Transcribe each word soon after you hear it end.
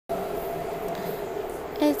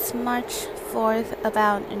It's March 4th,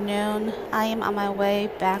 about noon. I am on my way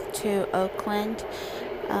back to Oakland.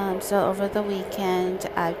 So over the weekend,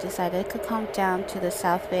 I've decided to come down to the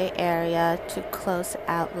South Bay area to close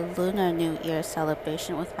out the Lunar New Year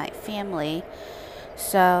celebration with my family.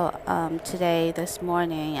 So today, this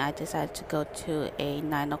morning, I decided to go to a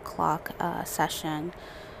 9 o'clock session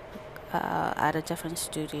at a different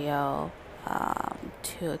studio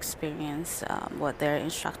to experience what their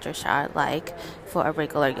instructors are like for a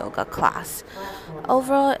regular yoga class.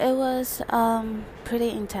 Overall, it was pretty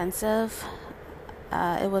intensive.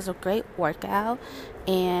 It was a great workout,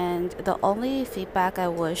 and the only feedback I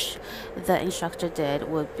wish the instructor did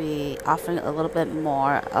would be offering a little bit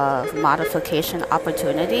more of modification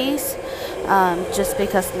opportunities, just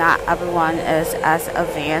because not everyone is as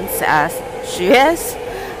advanced as she is.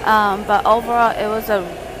 But overall, it was a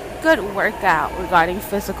good workout regarding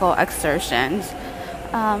physical exertions.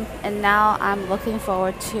 And now I'm looking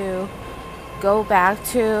forward to go back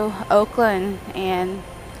to Oakland and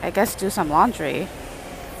I guess do some laundry.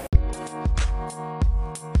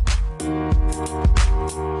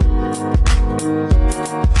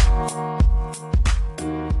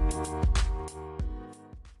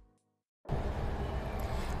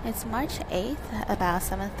 It's March 8th, about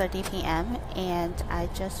 7:30 p.m., and I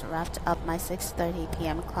just wrapped up my 6:30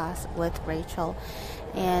 p.m. class with Rachel.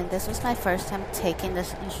 And this was my first time taking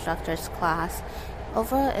this instructor's class.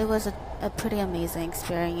 Overall, it was a pretty amazing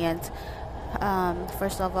experience.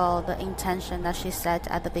 First of all, the intention that she set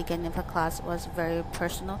at the beginning of her class was very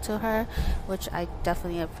personal to her, which I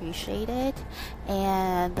definitely appreciated.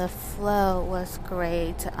 And the flow was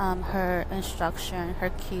great. Her instruction, her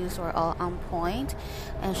cues were all on point,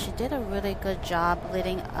 and she did a really good job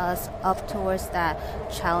leading us up towards that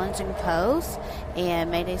challenging pose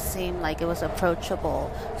and made it seem like it was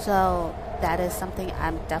approachable. So that is something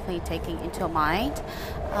I'm definitely taking into mind.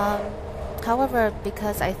 However,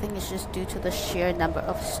 because I think it's just due to the sheer number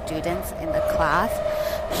of students in the class,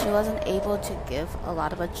 she wasn't able to give a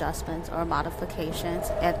lot of adjustments or modifications,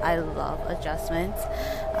 and I love adjustments.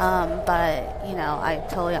 But, I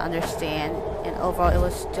totally understand, and overall it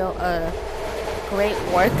was still a great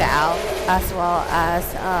workout, as well as,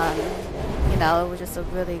 it was just a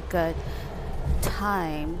really good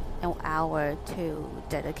time and hour to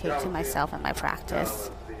dedicate to myself and my practice.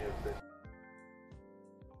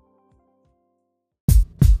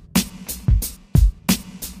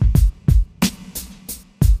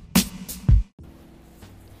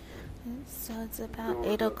 So it's about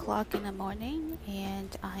 8 o'clock in the morning, and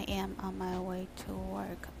I am on my way to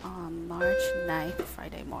work on March 9th,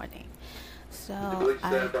 Friday morning. So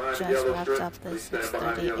I just wrapped up the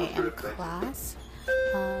 6:30 a.m. class.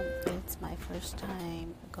 It's my first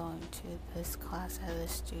time going to this class at the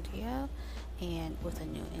studio and with a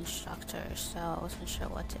new instructor, so I wasn't sure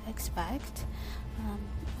what to expect.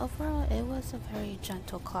 Overall, it was a very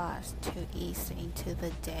gentle class to ease into the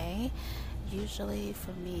day. Usually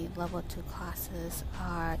for me, level 2 classes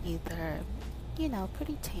are either,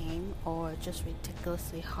 pretty tame or just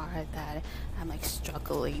ridiculously hard that I'm like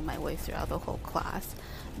struggling my way throughout the whole class.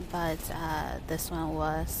 But this one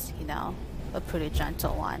was, a pretty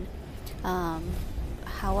gentle one.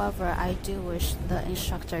 However, I do wish the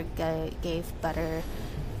instructor gave better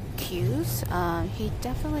cues. He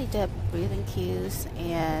definitely did breathing cues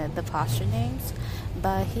and the posture names,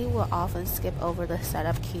 but he will often skip over the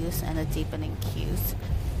setup cues and the deepening cues.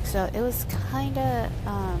 So it was kind of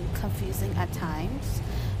confusing at times.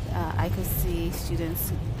 I could see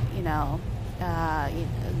students,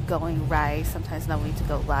 going right, sometimes knowing to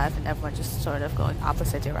go left, and everyone just sort of going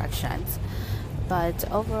opposite directions. But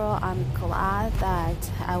overall, I'm glad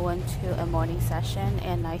that I went to a morning session,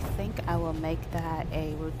 and I think I will make that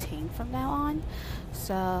a routine from now on.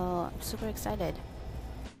 So I'm super excited.